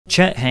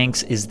Chet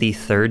Hanks is the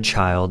third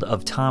child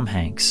of Tom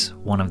Hanks,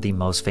 one of the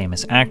most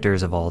famous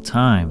actors of all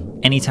time.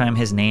 Anytime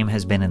his name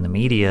has been in the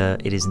media,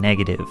 it is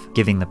negative,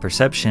 giving the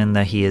perception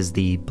that he is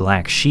the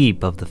black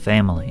sheep of the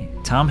family.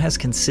 Tom has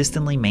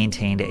consistently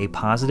maintained a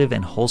positive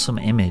and wholesome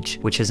image,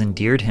 which has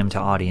endeared him to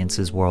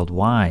audiences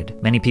worldwide.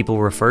 Many people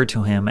refer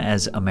to him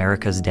as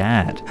America's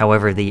dad.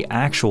 However, the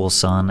actual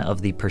son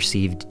of the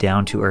perceived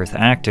down-to-earth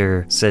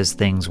actor says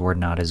things were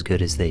not as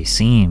good as they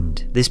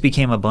seemed. This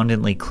became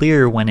abundantly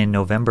clear when in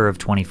November of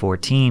 2014,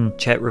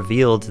 Chet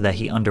revealed that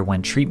he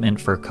underwent treatment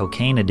for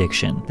cocaine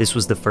addiction. This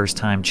was the first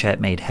time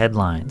Chet made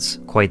headlines.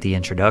 Quite the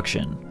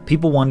introduction.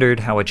 People wondered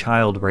how a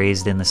child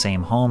raised in the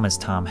same home as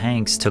Tom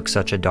Hanks took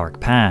such a dark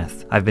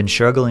path. I've been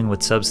struggling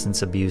with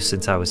substance abuse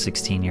since I was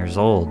 16 years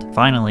old.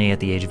 Finally, at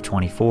the age of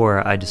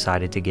 24, I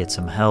decided to get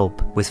some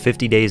help. With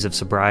 50 days of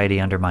sobriety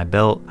under my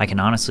belt, I can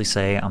honestly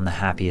say I'm the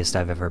happiest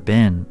I've ever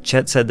been.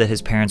 Chet said that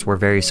his parents were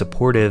very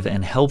supportive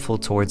and helpful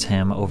towards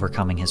him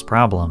overcoming his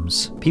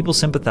problems. People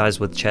sympathized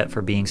with Chet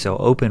for being so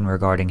open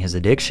regarding his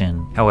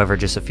addiction. However,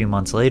 just a few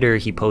months later,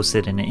 he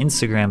posted an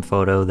Instagram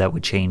photo that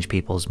would change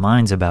people's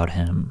minds about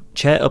him.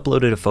 Chet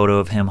uploaded a photo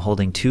of him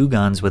holding two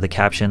guns with a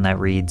caption that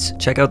reads,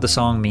 "Check out the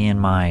song me and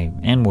my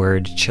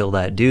N-word, chill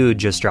that dude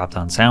just dropped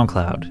on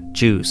SoundCloud.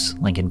 Juice,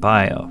 link in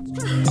bio."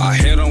 I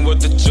hit him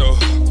with the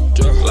joke,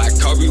 like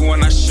Kobe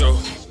when I shoot,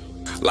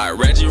 like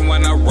Reggie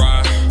when I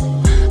run.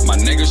 My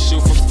niggas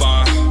shoot for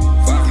fun.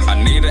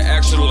 I need an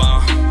extra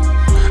long.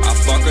 I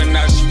fuck a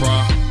nice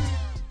sprung.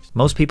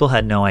 Most people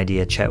had no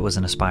idea Chet was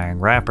an aspiring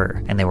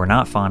rapper, and they were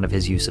not fond of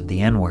his use of the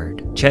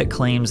N-word. Chet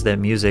claims that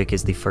music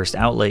is the first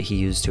outlet he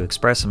used to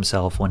express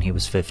himself when he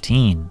was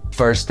 15.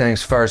 First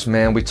things first,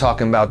 man, we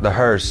talking about the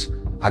hearse.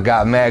 I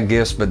got mad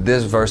gifts, but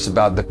this verse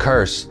about the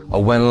curse.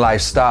 Or when life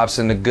stops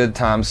and the good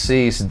times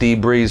cease,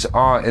 D-Breeze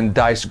aunt and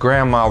Dice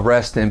grandma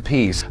rest in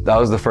peace. That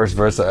was the first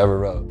verse I ever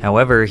wrote.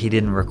 However, he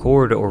didn't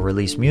record or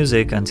release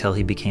music until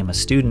he became a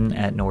student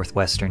at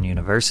Northwestern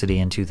University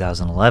in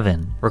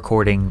 2011.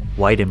 Recording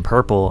White and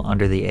Purple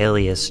under the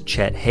alias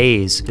Chet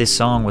Hayes, this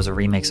song was a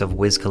remix of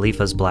Wiz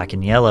Khalifa's Black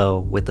and Yellow,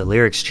 with the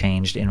lyrics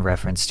changed in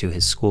reference to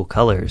his school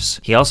colors.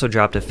 He also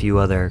dropped a few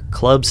other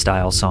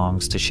club-style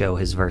songs to show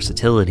his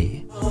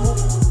versatility.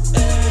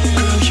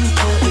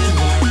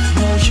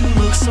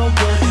 So good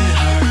it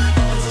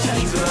hurt.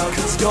 Change it up,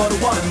 'cause you're the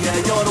one, yeah,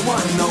 you're the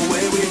one. No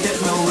way we're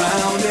getting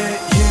around it.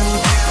 You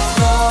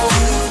know,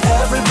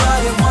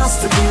 everybody wants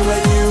to be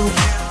like you.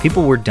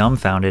 People were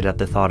dumbfounded at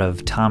the thought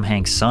of Tom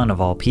Hanks' son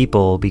of all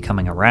people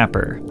becoming a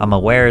rapper. I'm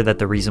aware that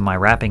the reason my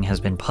rapping has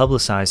been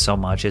publicized so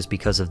much is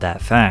because of that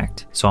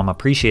fact, so I'm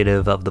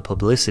appreciative of the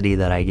publicity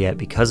that I get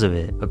because of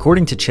it.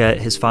 According to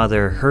Chet, his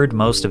father heard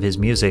most of his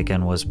music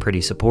and was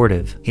pretty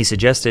supportive. He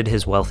suggested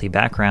his wealthy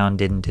background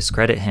didn't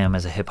discredit him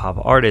as a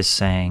hip-hop artist,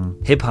 saying,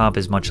 "Hip-hop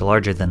is much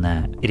larger than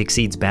that. It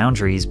exceeds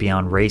boundaries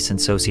beyond race and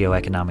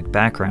socioeconomic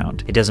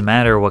background. It doesn't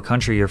matter what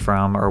country you're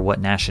from or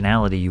what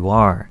nationality you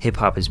are.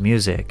 Hip-hop is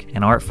music,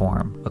 an art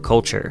form, a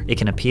culture. It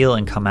can appeal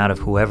and come out of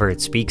whoever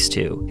it speaks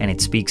to, and it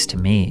speaks to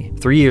me."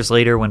 3 years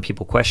later, when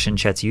people questioned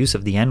Chet's use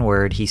of the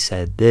N-word, he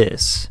said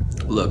this.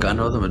 Look, I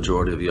know the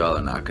majority of y'all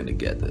are not going to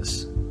get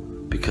this,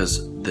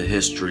 because the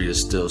history is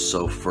still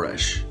so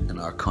fresh in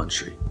our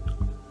country.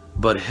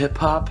 But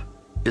hip-hop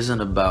isn't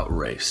about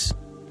race.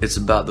 It's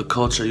about the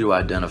culture you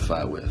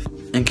identify with.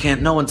 And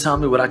can't no one tell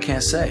me what I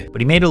can't say. But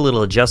he made a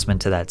little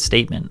adjustment to that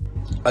statement.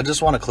 I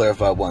just want to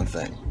clarify one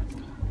thing.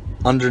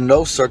 Under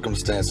no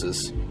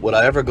circumstances would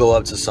I ever go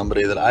up to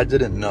somebody that I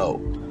didn't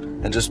know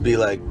and just be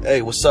like,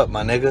 "Hey, what's up,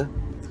 my nigga?"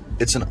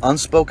 It's an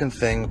unspoken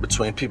thing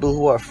between people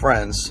who are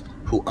friends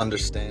who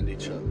understand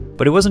each other.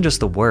 But it wasn't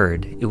just the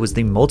word, it was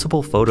the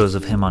multiple photos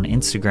of him on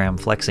Instagram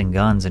flexing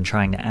guns and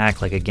trying to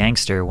act like a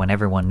gangster when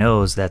everyone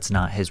knows that's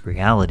not his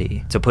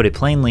reality. To put it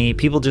plainly,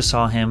 people just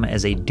saw him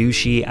as a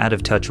douchey,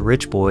 out-of-touch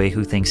rich boy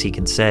who thinks he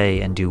can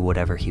say and do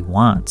whatever he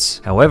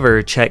wants.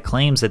 However, Chet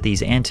claims that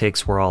these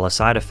antics were all a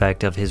side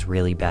effect of his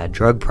really bad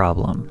drug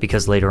problem,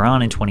 because later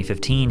on in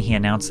 2015 he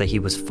announced that he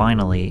was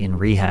finally in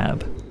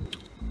rehab.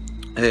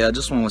 Hey, I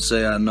just want to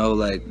say I know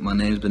like my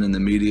name's been in the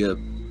media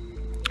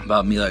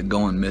about me like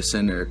going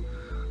missing or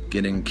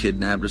getting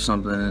kidnapped or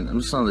something. And I'm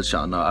just gonna let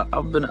y'all know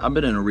I've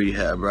been in a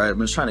rehab, right? I'm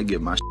just trying to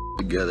get my shit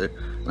together,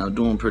 and I'm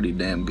doing pretty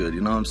damn good,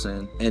 you know what I'm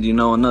saying? And you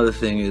know, another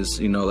thing is,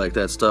 you know, like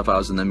that stuff I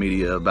was in the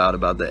media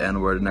about the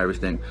N-word and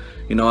everything.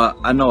 You know,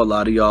 I know a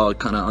lot of y'all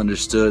kind of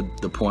understood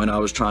the point I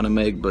was trying to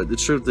make, but the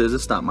truth is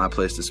it's not my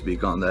place to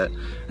speak on that,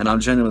 and I'm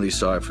genuinely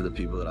sorry for the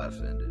people that I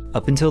offended.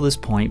 Up until this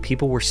point,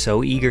 people were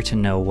so eager to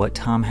know what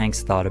Tom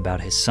Hanks thought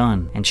about his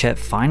son, and Chet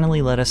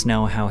finally let us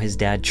know how his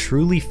dad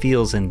truly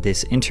feels in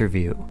this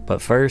interview.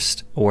 But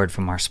first, a word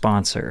from our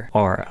sponsor,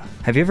 Aura.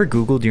 Have you ever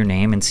Googled your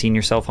name and seen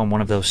yourself on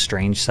one of those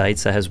strange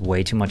sites that has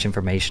way too much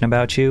information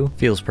about you?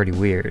 Feels pretty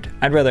weird.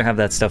 I'd rather have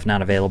that stuff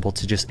not available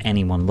to just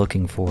anyone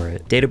looking for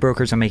it. Data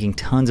brokers are making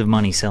tons of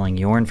money selling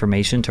your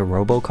information to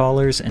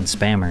robocallers and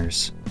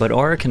spammers. But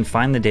Aura can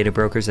find the data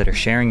brokers that are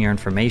sharing your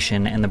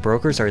information, and the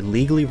brokers are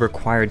legally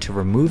required to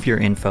remove remove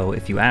your info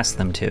if you ask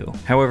them to.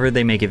 However,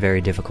 they make it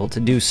very difficult to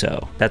do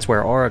so. That's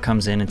where Aura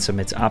comes in and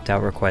submits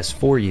opt-out requests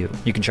for you.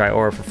 You can try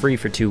Aura for free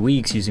for 2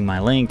 weeks using my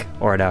link,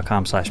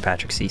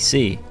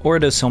 aura.com/PatrickCC. Aura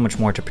does so much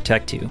more to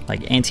protect you,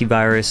 like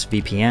antivirus,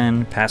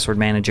 VPN, password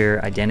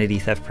manager, identity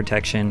theft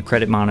protection,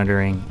 credit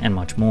monitoring, and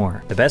much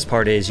more. The best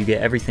part is you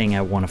get everything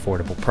at one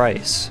affordable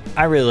price.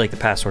 I really like the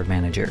password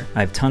manager.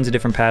 I have tons of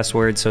different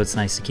passwords, so it's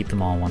nice to keep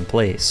them all in one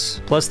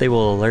place. Plus, they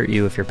will alert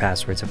you if your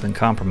passwords have been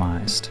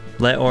compromised.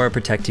 Let Aura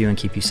protect you and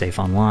keep you safe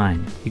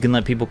online. You can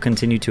let people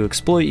continue to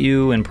exploit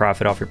you and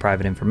profit off your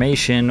private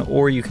information,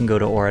 or you can go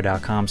to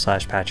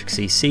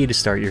aura.com/PatrickCC to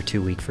start your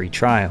 2-week free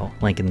trial.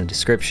 Link in the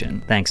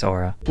description. Thanks,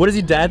 Aura. What does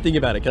your dad think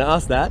about it? Can I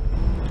ask that?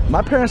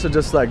 My parents are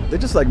just like, they're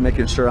just like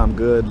making sure I'm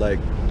good. Like,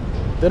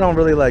 they don't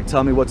really like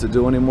tell me what to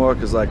do anymore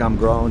because like I'm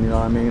grown, you know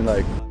what I mean?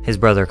 Like, his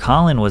brother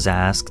Colin was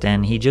asked,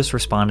 and he just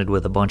responded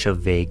with a bunch of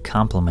vague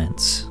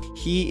compliments.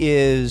 He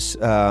is,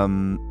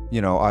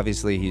 you know,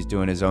 obviously he's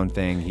doing his own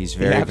thing. He's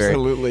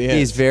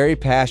He's very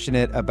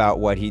passionate about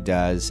what he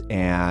does,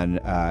 and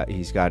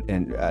he's got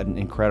an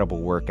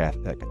incredible work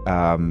ethic.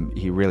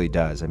 He really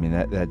does. I mean,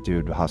 that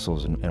dude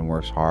hustles and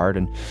works hard,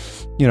 and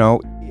you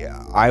know,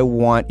 I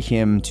want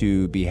him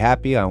to be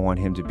happy. I want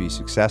him to be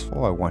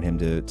successful. I want him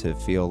to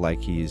feel like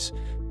he's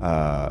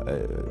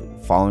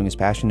following his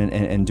passion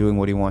and doing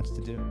what he wants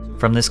to do.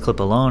 From this clip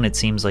alone, it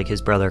seems like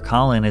his brother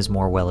Colin is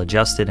more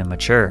well-adjusted and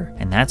mature,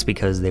 and that's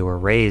because they were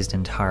raised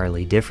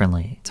entirely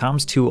differently.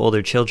 Tom's 2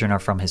 older children are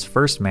from his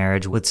first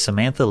marriage with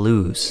Samantha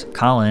Luz.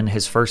 Colin,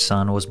 his first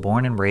son, was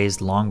born and raised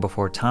long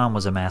before Tom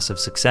was a massive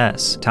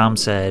success. Tom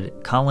said,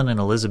 "Colin and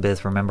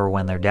Elizabeth remember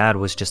when their dad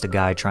was just a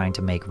guy trying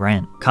to make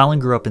rent." Colin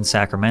grew up in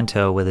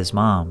Sacramento with his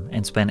mom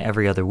and spent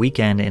every other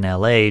weekend in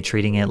LA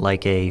treating it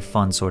like a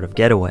fun sort of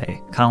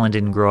getaway. Colin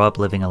didn't grow up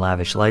living a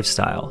lavish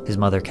lifestyle. His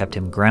mother kept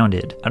him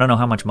grounded. I don't know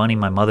how much money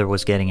my mother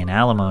was getting in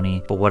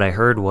alimony, but what I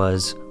heard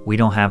was, "We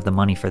don't have the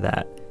money for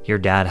that. Your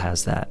dad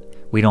has that.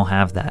 We don't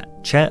have that."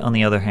 Chet, on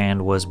the other hand,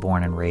 was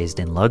born and raised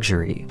in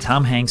luxury.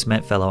 Tom Hanks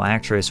met fellow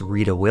actress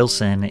Rita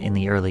Wilson in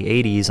the early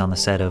 80s on the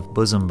set of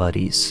Bosom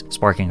Buddies,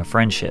 sparking a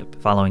friendship.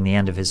 Following the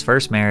end of his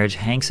first marriage,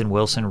 Hanks and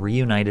Wilson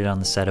reunited on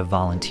the set of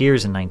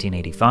Volunteers in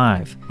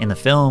 1985. In the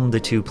film, the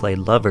two played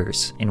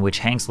lovers, in which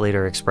Hanks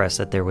later expressed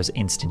that there was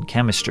instant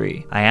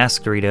chemistry. I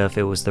asked Rita if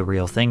it was the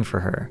real thing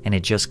for her, and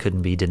it just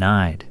couldn't be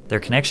denied. Their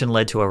connection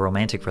led to a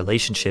romantic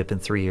relationship, and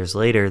 3 years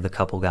later, the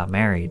couple got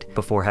married,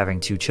 before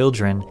having 2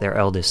 children, their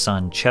eldest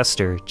son,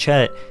 Chester, Chet,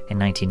 in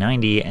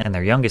 1990, and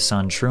their youngest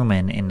son,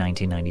 Truman, in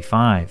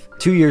 1995.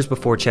 2 years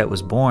before Chet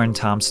was born,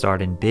 Tom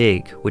starred in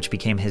Big, which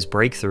became his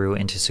breakthrough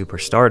into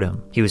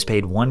superstardom. He was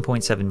paid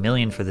 $1.7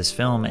 million for this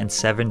film and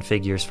 7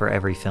 figures for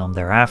every film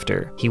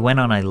thereafter. He went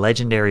on a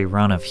legendary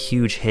run of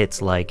huge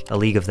hits like A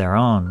League of Their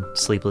Own,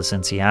 Sleepless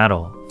in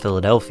Seattle,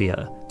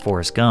 Philadelphia,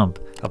 Forrest Gump,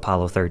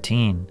 Apollo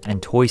 13,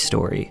 and Toy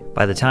Story.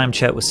 By the time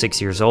Chet was 6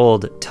 years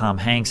old, Tom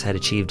Hanks had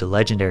achieved a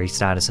legendary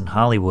status in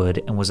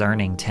Hollywood and was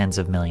earning tens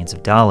of millions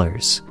of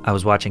dollars. I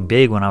was watching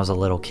Big when I was a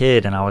little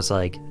kid, and I was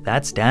like,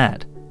 "That's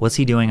Dad. What's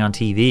he doing on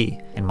TV?"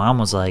 And Mom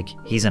was like,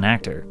 "He's an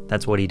actor.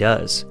 That's what he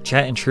does."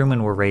 Chet and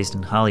Truman were raised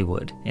in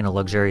Hollywood, in a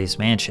luxurious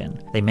mansion.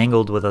 They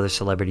mingled with other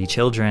celebrity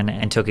children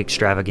and took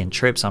extravagant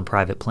trips on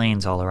private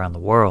planes all around the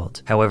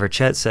world. However,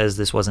 Chet says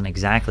this wasn't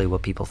exactly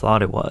what people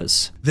thought it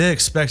was. They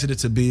expected it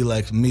to be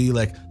like me,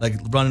 like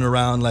running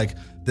around like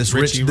this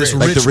Richie rich,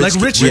 Rich. like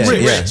Richie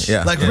Rich,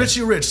 Yeah. like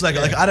Richie Rich, like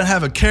I didn't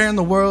have a care in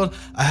the world.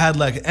 I had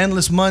like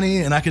endless money,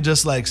 and I could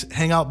just like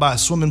hang out by a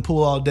swimming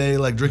pool all day,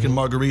 like drinking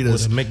margaritas,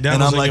 With a McDonald's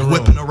and I'm in like your room.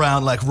 whipping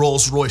around like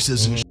Rolls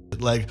Royces and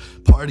shit, like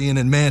partying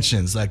in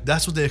mansions. Like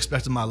that's what they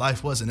expected my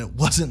life was, and it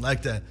wasn't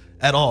like that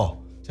at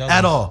all,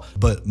 at all.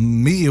 But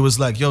me, it was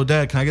like, "Yo,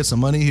 Dad, can I get some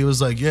money?" He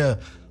was like, "Yeah."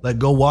 Like,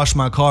 go wash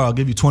my car, I'll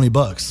give you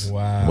 $20.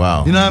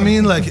 Wow. You know what I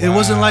mean? Like, it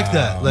wasn't like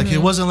that. Like,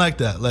 it wasn't like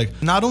that.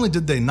 Like, not only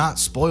did they not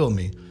spoil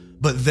me,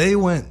 but they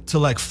went to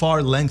like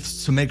far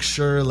lengths to make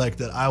sure like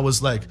that I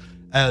was like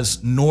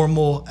as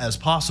normal as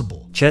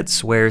possible. Chet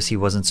swears he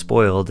wasn't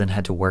spoiled and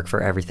had to work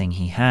for everything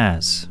he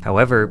has.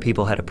 However,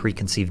 people had a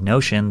preconceived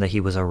notion that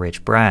he was a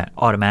rich brat,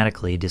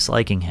 automatically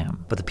disliking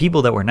him. But the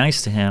people that were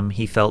nice to him,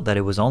 he felt that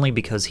it was only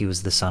because he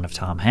was the son of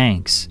Tom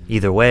Hanks.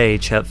 Either way,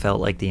 Chet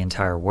felt like the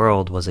entire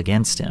world was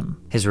against him.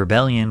 His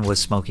rebellion was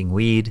smoking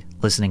weed,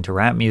 listening to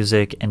rap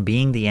music, and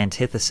being the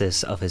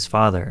antithesis of his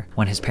father.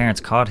 When his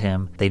parents caught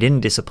him, they didn't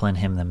discipline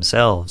him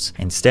themselves.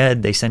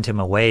 Instead, they sent him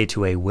away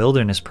to a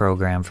wilderness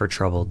program for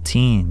troubled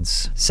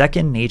teens.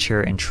 Second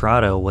Nature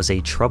Entrada was a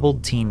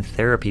troubled teen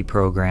therapy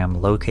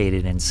program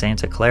located in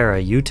Santa Clara,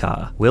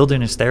 Utah.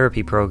 Wilderness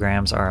therapy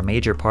programs are a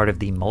major part of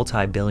the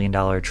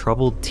multi-billion-dollar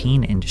troubled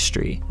teen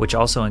industry, which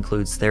also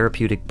includes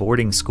therapeutic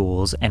boarding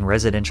schools and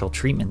residential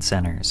treatment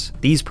centers.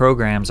 These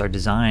programs are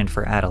designed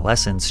for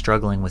adolescents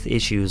struggling with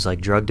issues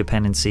like drug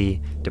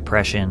dependency,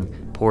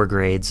 depression, poor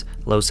grades,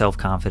 low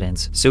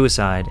self-confidence,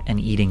 suicide, and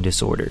eating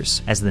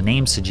disorders. As the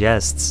name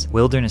suggests,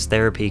 wilderness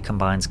therapy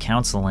combines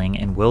counseling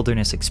and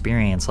wilderness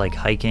experience like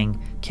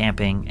hiking,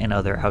 camping, and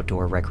other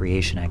outdoor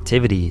recreation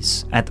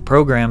activities. At the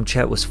program,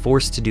 Chet was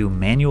forced to do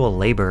manual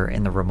labor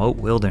in the remote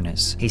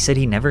wilderness. He said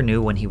he never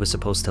knew when he was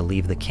supposed to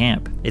leave the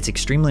camp. It's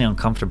extremely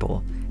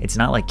uncomfortable. It's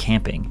not like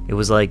camping. It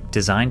was like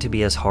designed to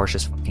be as harsh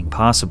as fucking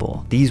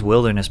possible. These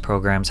wilderness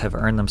programs have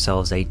earned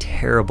themselves a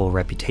terrible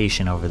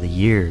reputation over the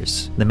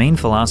years. The main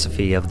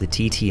philosophy of the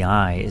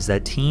TTI is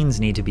that teens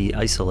need to be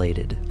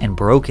isolated and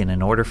broken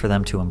in order for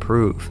them to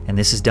improve, and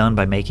this is done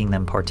by making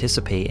them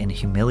participate in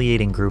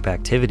humiliating group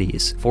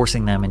activities,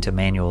 forcing them into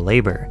manual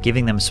labor,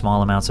 giving them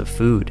small amounts of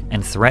food,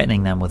 and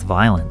threatening them with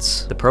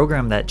violence. The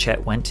program that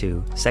Chet went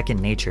to,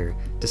 Second Nature,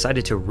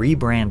 decided to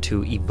rebrand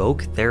to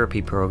Evoke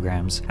Therapy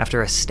Programs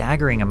after a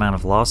staggering amount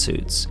of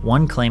lawsuits,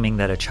 one claiming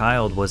that a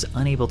child was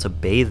unable to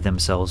bathe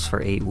themselves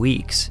for 8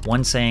 weeks,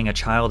 one saying a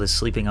child is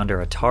sleeping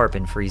under a tarp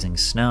in freezing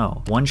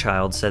snow, one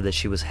child said that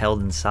she was held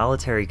in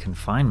solitary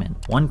confinement,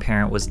 one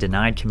parent was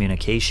denied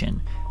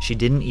communication, she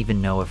didn't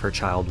even know if her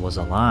child was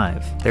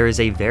alive. There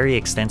is a very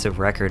extensive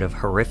record of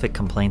horrific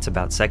complaints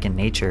about Second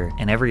Nature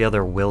and every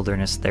other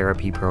wilderness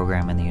therapy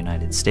program in the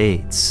United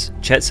States.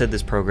 Chet said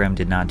this program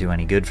did not do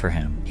any good for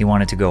him. He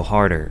wanted to go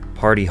harder,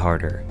 party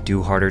harder,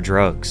 do harder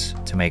drugs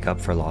to make up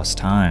for lost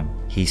time.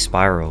 He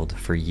spiraled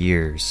for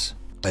years.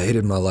 I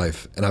hated my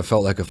life, and I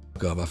felt like a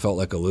fuck up. I felt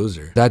like a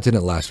loser. That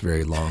didn't last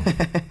very long.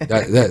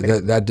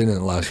 that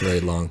didn't last very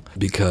long,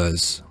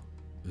 because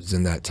it was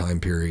in that time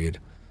period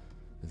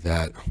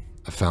that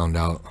I found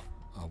out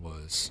I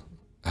was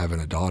having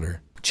a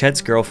daughter.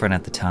 Chet's girlfriend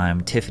at the time,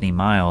 Tiffany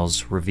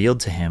Miles, revealed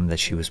to him that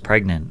she was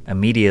pregnant.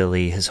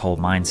 Immediately, his whole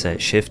mindset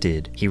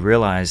shifted. He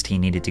realized he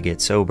needed to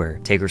get sober,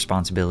 take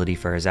responsibility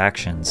for his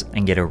actions,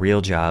 and get a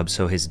real job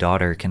so his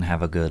daughter can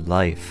have a good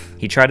life.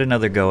 He tried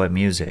another go at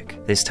music.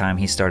 This time,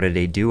 he started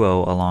a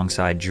duo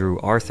alongside Drew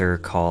Arthur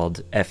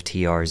called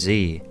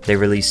FTRZ. They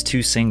released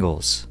 2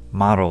 singles,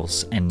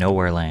 Models and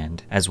Nowhereland,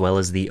 as well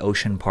as the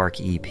Ocean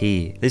Park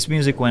EP. This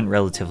music went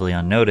relatively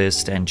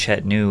unnoticed, and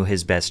Chet knew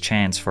his best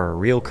chance for a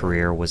real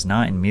career was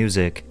not in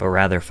music, but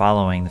rather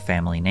following the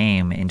family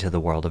name into the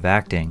world of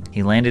acting.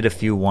 He landed a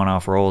few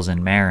one-off roles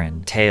in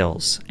Marin,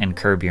 Tales, and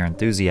Curb Your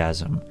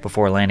Enthusiasm,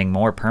 before landing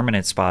more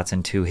permanent spots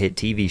in 2 hit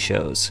TV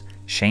shows,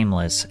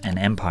 Shameless and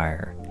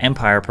Empire.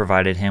 Empire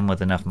provided him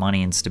with enough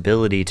money and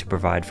stability to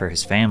provide for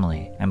his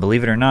family. And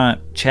believe it or not,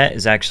 Chet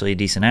is actually a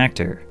decent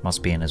actor,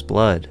 must be in his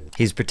blood.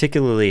 He's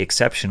particularly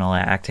exceptional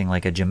at acting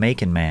like a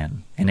Jamaican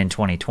man, and in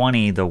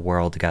 2020, the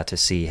world got to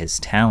see his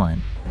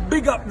talent.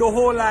 Big up the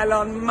whole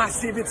island,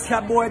 massive, it's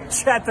your boy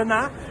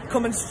Chetana,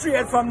 coming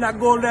straight from the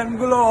Golden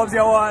Globes, you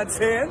want to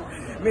say?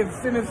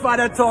 Me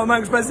father Tom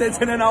Hanks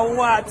presenting in a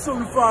what,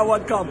 soon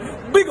forward come.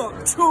 Big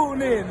up,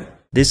 tune in.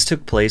 This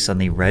took place on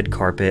the red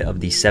carpet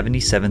of the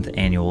 77th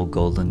annual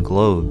Golden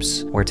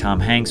Globes, where Tom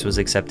Hanks was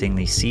accepting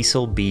the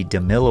Cecil B.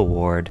 DeMille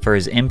Award for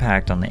his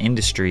impact on the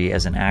industry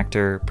as an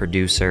actor,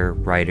 producer,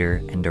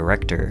 writer, and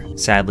director.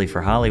 Sadly for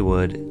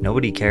Hollywood,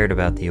 nobody cared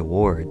about the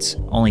awards.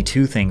 Only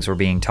 2 things were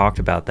being talked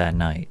about that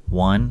night.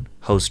 1,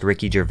 host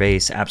Ricky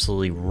Gervais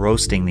absolutely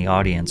roasting the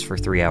audience for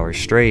 3 hours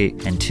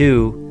straight, and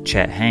 2,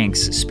 Chet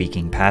Hanks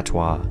speaking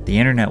patois. The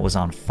internet was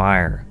on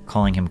fire,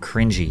 calling him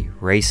cringy,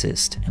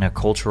 racist, and a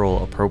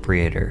cultural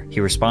appropriator. He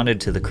responded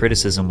to the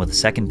criticism with a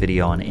second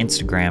video on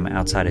Instagram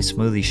outside a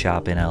smoothie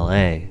shop in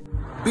LA.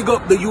 Big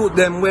up the youth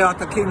them way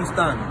out of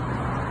Kingston.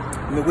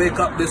 Me wake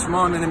up this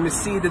morning and me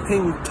see the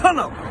thing turn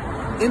up.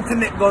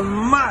 Internet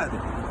gone mad.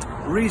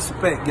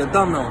 Respect, you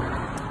don't know.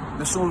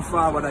 Me soon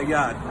forward a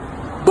yard.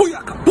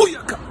 Booyaka,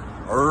 booyaka.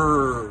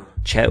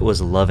 Chet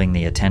was loving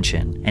the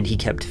attention, and he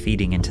kept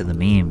feeding into the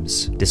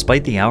memes.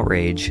 Despite the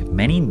outrage,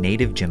 many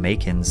native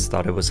Jamaicans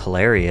thought it was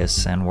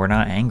hilarious and were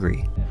not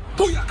angry.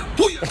 Booyaka,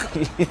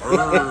 booyaka.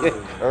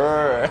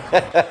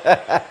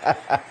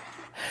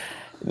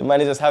 The man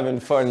is just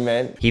having fun,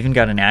 man. He even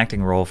got an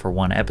acting role for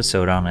one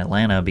episode on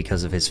Atlanta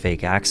because of his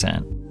fake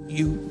accent.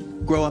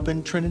 You grow up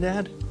in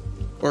Trinidad?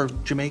 Or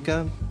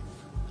Jamaica?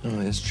 No,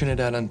 it's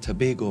Trinidad and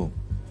Tobago.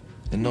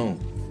 And no,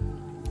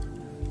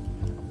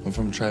 I'm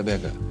from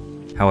Tribeca.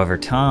 However,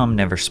 Tom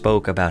never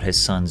spoke about his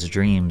son's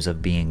dreams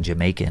of being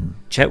Jamaican.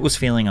 Chet was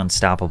feeling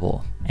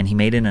unstoppable, and he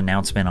made an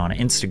announcement on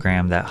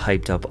Instagram that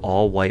hyped up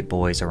all white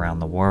boys around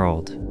the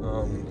world.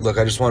 Look,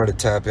 I just wanted to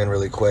tap in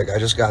really quick. I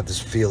just got this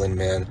feeling,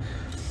 man,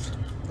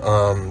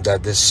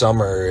 that this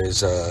summer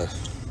is,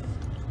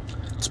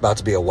 it's about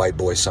to be a white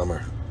boy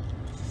summer.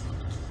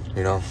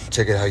 You know,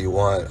 take it how you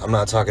want. I'm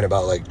not talking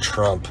about like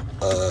Trump,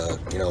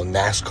 you know,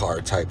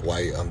 NASCAR type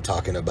white. I'm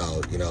talking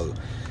about, you know,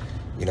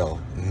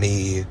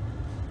 me,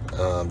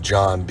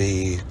 John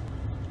B,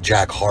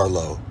 Jack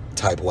Harlow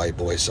type white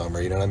boy summer,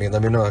 you know what I mean?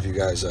 Let me know if you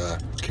guys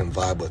can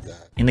vibe with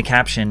that. In the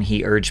caption,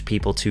 he urged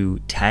people to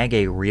tag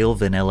a real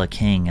Vanilla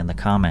King in the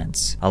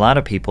comments. A lot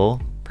of people,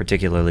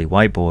 particularly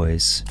white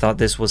boys, thought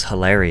this was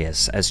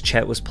hilarious as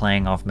Chet was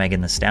playing off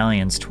Megan Thee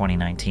Stallion's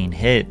 2019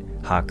 hit,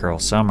 Hot Girl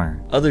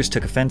Summer. Others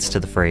took offense to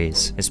the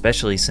phrase,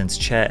 especially since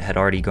Chet had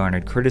already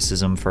garnered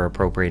criticism for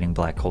appropriating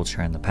black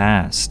culture in the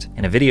past.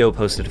 In a video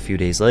posted a few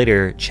days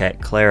later,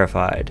 Chet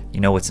clarified,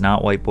 "You know what's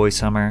not white boy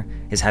summer?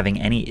 Is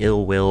having any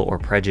ill will or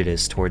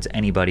prejudice towards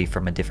anybody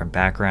from a different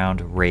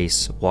background,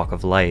 race, walk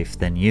of life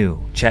than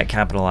you." Chet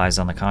capitalized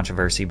on the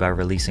controversy by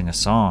releasing a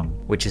song,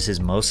 which is his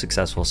most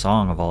successful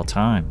song of all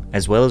time,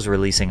 as well as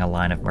releasing a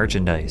line of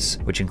merchandise,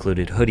 which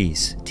included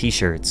hoodies,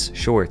 t-shirts,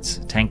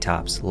 shorts, tank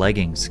tops,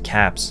 leggings,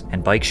 caps,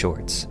 and bike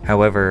shorts.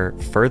 However,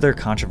 further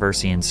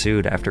controversy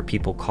ensued after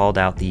people called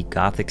out the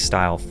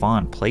Gothic-style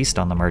font placed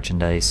on the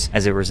merchandise,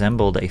 as it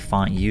resembled a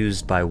font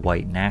used by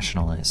white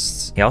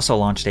nationalists. He also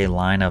launched a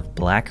line of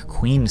Black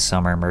Queen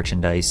Summer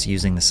merchandise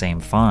using the same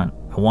font.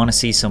 I want to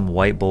see some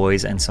white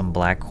boys and some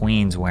black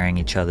queens wearing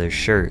each other's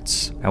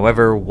shirts.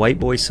 However, White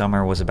Boy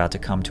Summer was about to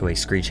come to a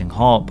screeching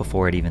halt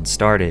before it even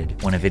started,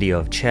 when a video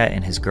of Chet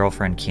and his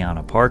girlfriend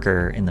Kiana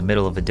Parker in the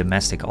middle of a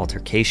domestic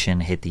altercation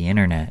hit the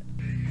internet.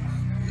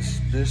 This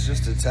bitch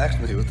just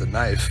attacked me with a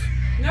knife.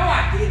 No,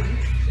 I didn't.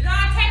 Did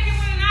I attack you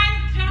with a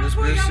knife? This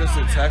bitch just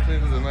attacked me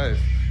with a knife.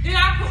 Did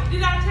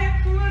I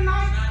attack you with a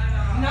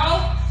knife?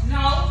 No.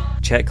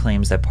 Chet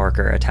claims that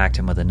Parker attacked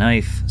him with a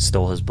knife,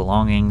 stole his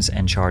belongings,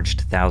 and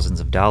charged thousands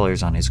of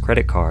dollars on his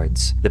credit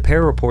cards. The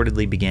pair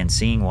reportedly began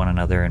seeing one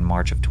another in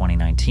March of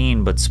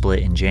 2019, but split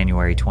in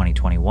January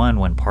 2021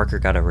 when Parker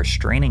got a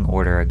restraining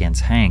order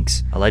against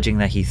Hanks, alleging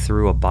that he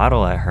threw a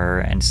bottle at her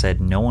and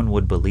said no one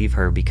would believe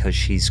her because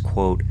she's,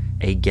 quote,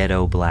 a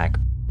ghetto black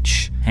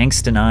bitch.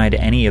 Hanks denied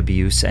any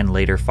abuse and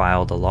later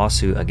filed a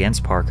lawsuit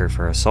against Parker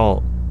for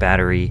assault,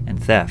 battery,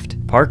 and theft.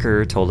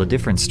 Parker told a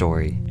different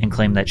story and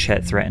claimed that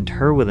Chet threatened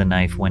her with a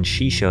knife when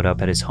she showed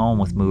up at his home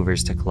with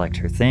movers to collect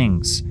her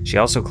things. She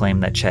also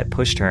claimed that Chet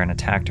pushed her and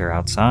attacked her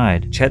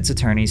outside. Chet's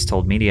attorneys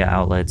told media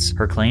outlets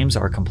her claims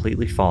are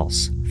completely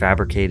false,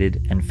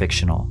 fabricated, and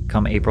fictional.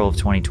 Come April of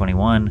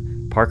 2021,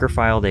 Parker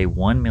filed a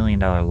 $1 million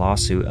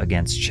lawsuit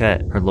against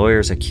Chet. Her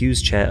lawyers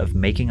accused Chet of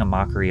making a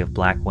mockery of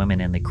black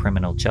women in the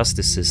criminal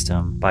justice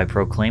system by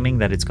proclaiming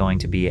that it's going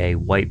to be a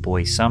white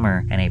boy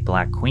summer and a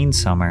black queen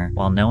summer,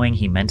 while knowing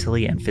he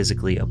mentally and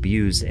physically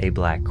abused a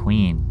black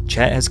queen.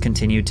 Chet has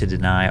continued to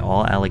deny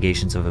all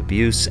allegations of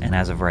abuse, and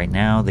as of right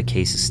now, the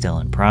case is still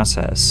in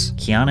process.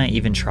 Kiana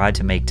even tried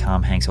to make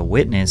Tom Hanks a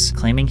witness,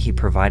 claiming he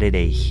provided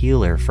a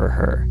healer for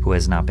her, who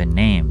has not been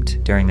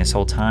named. During this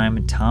whole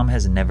time, Tom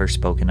has never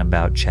spoken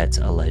about Chet's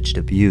alleged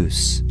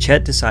abuse.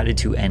 Chet decided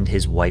to end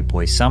his white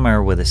boy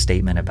summer with a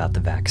statement about the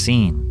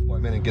vaccine.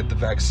 I'm gonna get the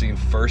vaccine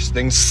first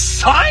thing.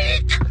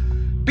 Psych!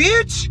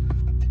 Bitch!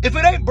 If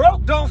it ain't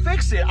broke, don't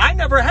fix it. I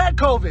never had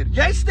COVID.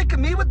 You ain't sticking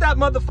me with that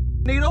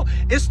motherfucking needle.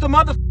 It's the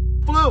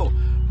motherfucking flu.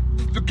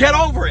 Get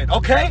over it,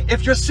 okay?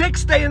 If you're sick,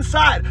 stay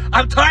inside.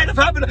 I'm tired of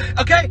having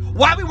okay?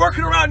 Why are we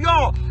working around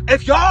y'all?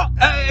 If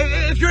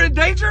you're in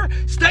danger,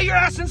 stay your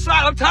ass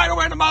inside. I'm tired of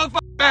wearing a motherfucking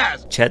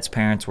mask. Chet's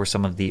parents were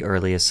some of the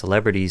earliest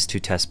celebrities to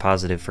test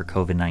positive for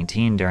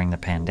COVID-19 during the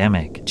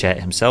pandemic. Chet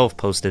himself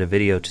posted a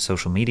video to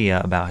social media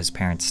about his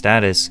parents'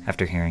 status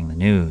after hearing the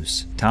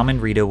news. Tom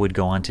and Rita would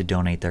go on to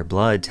donate their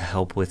blood to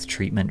help with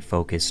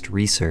treatment-focused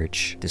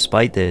research.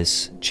 Despite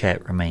this,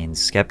 Chet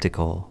remains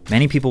skeptical.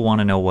 Many people want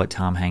to know what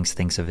Tom Hanks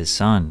thinks of his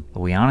son,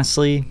 but we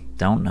honestly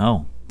don't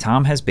know.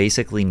 Tom has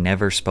basically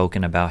never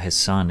spoken about his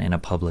son in a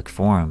public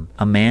forum.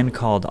 A Man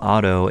Called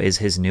Otto is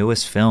his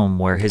newest film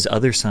where his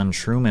other son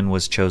Truman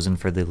was chosen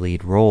for the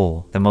lead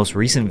role. The most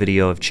recent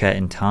video of Chet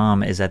and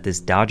Tom is at this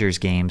Dodgers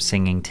game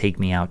singing "Take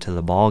Me Out to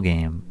the Ball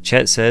Game."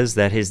 Chet says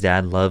that his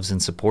dad loves and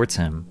supports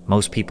him.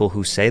 Most people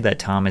who say that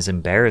Tom is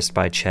embarrassed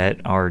by Chet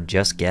are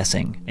just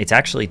guessing. It's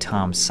actually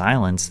Tom's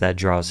silence that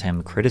draws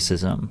him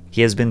criticism.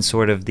 He has been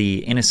sort of the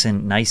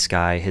innocent, nice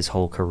guy his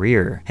whole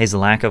career. His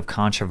lack of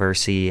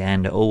controversy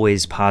and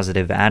always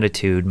positive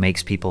attitude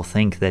makes people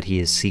think that he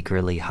is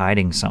secretly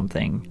hiding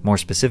something. More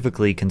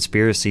specifically,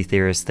 conspiracy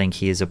theorists think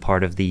he is a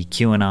part of the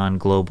QAnon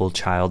global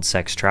child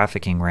sex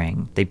trafficking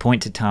ring. They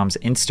point to Tom's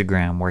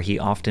Instagram, where he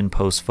often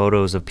posts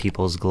photos of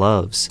people's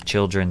gloves,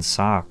 children's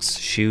socks,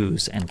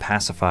 shoes, and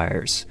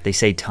pacifiers. They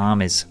say Tom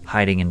is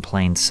hiding in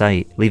plain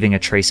sight, leaving a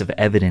trace of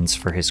evidence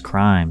for his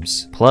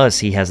crimes. Plus,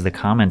 he has the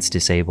comments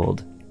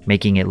disabled,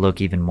 making it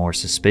look even more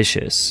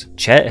suspicious.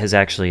 Chet has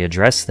actually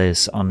addressed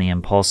this on the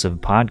Impulsive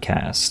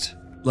podcast.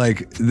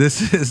 Like,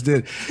 this is,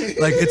 dude,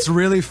 like, it's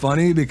really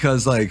funny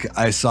because, like,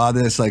 I saw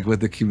this, like, with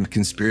the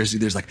conspiracy,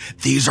 there's like,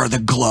 these are the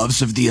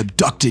gloves of the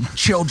abducted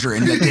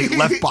children that they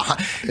left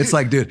behind. It's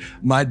like, dude,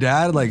 my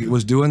dad, like,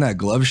 was doing that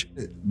glove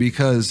shit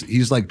because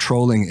he's, like,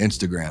 trolling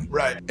Instagram.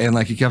 Right. And,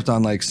 like, he kept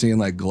on, like, seeing,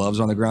 like, gloves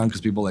on the ground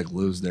because people, like,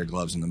 lose their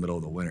gloves in the middle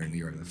of the winter in New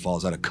York and it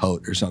falls out of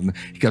coat or something.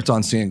 He kept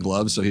on seeing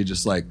gloves, so he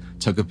just, like,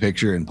 took a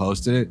picture and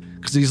posted it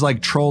because he's,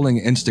 like, trolling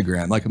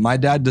Instagram. Like, my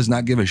dad does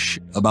not give a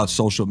shit about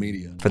social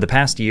media. For the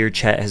past year,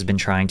 Chet Chet has been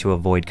trying to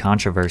avoid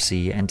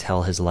controversy and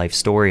tell his life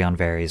story on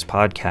various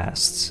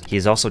podcasts. He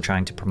is also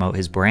trying to promote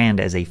his brand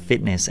as a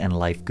fitness and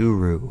life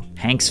guru.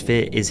 Hanks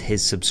Fit is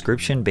his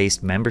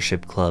subscription-based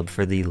membership club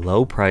for the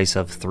low price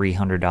of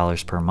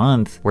 $300 per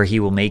month, where he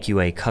will make you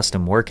a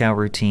custom workout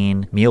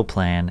routine, meal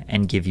plan,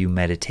 and give you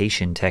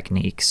meditation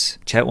techniques.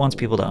 Chet wants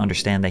people to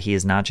understand that he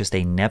is not just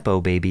a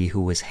Nepo baby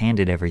who was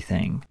handed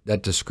everything.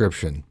 That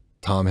description,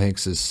 Tom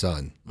Hanks'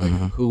 son, like,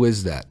 who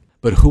is that?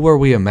 But who are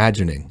we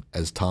imagining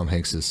as Tom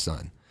Hanks'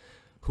 son?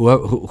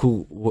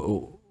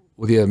 Who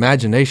the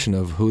imagination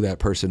of who that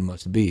person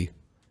must be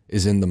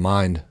is in the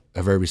mind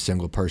of every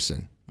single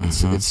person.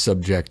 It's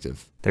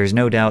subjective. There's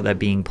no doubt that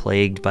being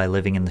plagued by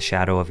living in the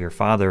shadow of your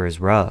father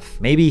is rough.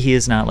 Maybe he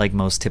is not like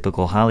most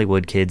typical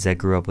Hollywood kids that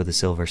grew up with a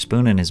silver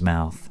spoon in his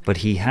mouth, but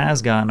he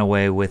has gotten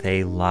away with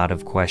a lot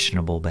of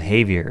questionable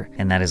behavior,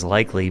 and that is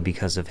likely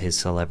because of his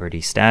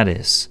celebrity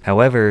status.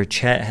 However,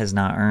 Chet has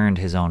not earned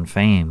his own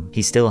fame.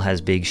 He still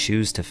has big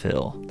shoes to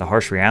fill. The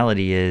harsh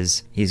reality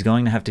is, he's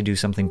going to have to do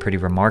something pretty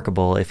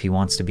remarkable if he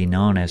wants to be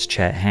known as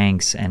Chet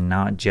Hanks and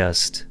not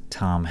just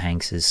Tom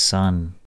Hanks' son.